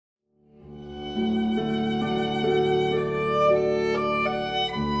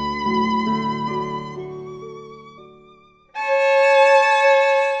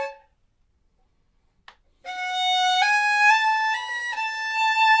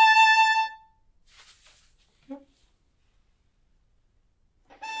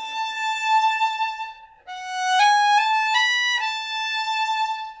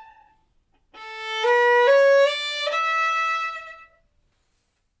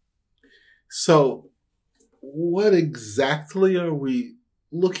So, what exactly are we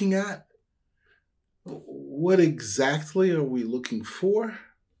looking at? What exactly are we looking for?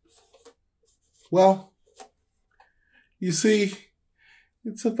 Well, you see,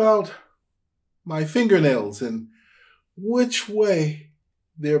 it's about my fingernails and which way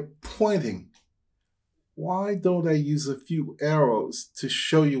they're pointing. Why don't I use a few arrows to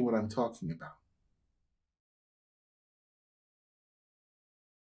show you what I'm talking about?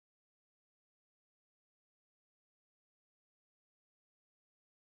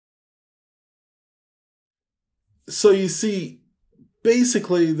 So you see,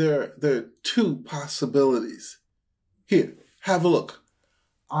 basically there are two possibilities. Here, have a look.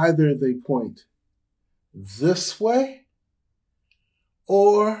 Either they point this way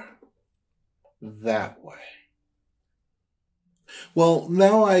or that way. Well,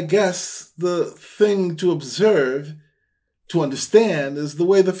 now I guess the thing to observe, to understand, is the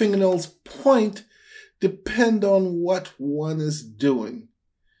way the fingernails point depend on what one is doing.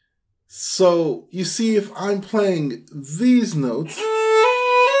 So, you see, if I'm playing these notes,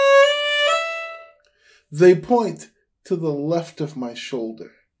 they point to the left of my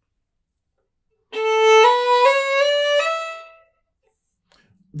shoulder.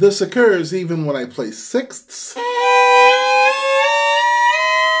 This occurs even when I play sixths,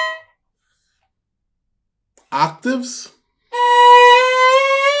 octaves,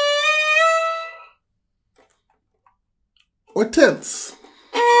 or tenths.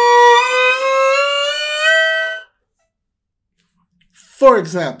 For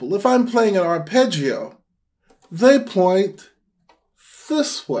example, if I'm playing an arpeggio, they point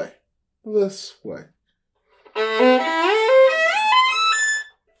this way, this way.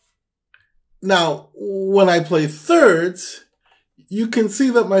 Now, when I play thirds, you can see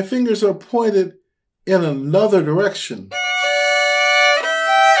that my fingers are pointed in another direction.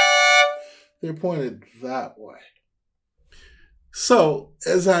 They're pointed that way. So,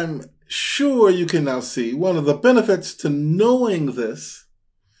 as I'm sure you can now see, one of the benefits to knowing this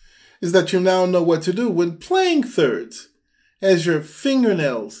is that you now know what to do when playing thirds, as your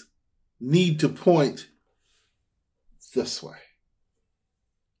fingernails need to point this way.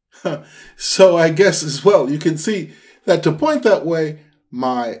 So I guess as well, you can see that to point that way,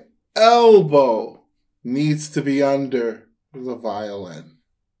 my elbow needs to be under the violin.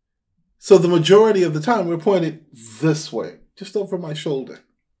 So the majority of the time, we're pointed this way, just over my shoulder.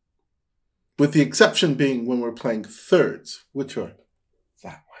 With the exception being when we're playing thirds, which are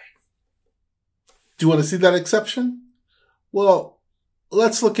that way. Do you want to see that exception? Well,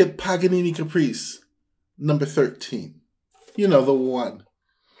 let's look at Paganini Caprice, number 13. You know, the one.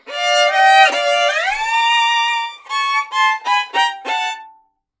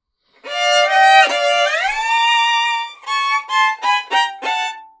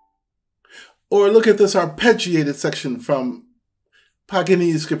 Or look at this arpeggiated section from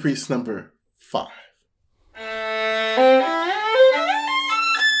Paganini's Caprice number 5.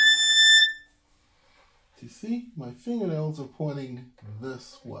 You see, my fingernails are pointing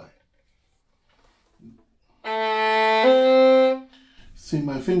this way. See,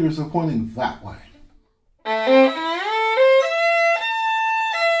 my fingers are pointing that way.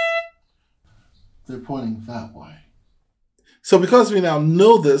 They're pointing that way. So because we now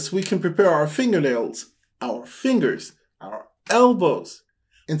know this, we can prepare our fingernails, our fingers, our elbows.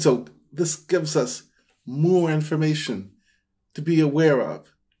 And so this gives us more information to be aware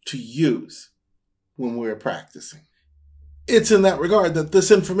of, to use when we're practicing. It's in that regard that this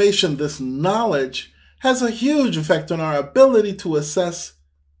information, this knowledge, has a huge effect on our ability to assess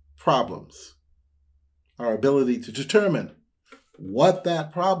problems, our ability to determine what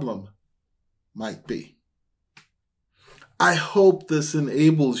that problem might be. I hope this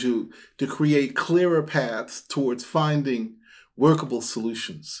enables you to create clearer paths towards finding workable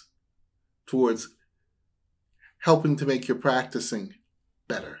solutions, towards helping to make your practicing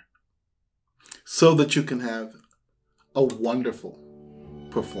better, so that you can have a wonderful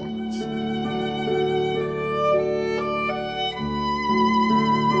performance.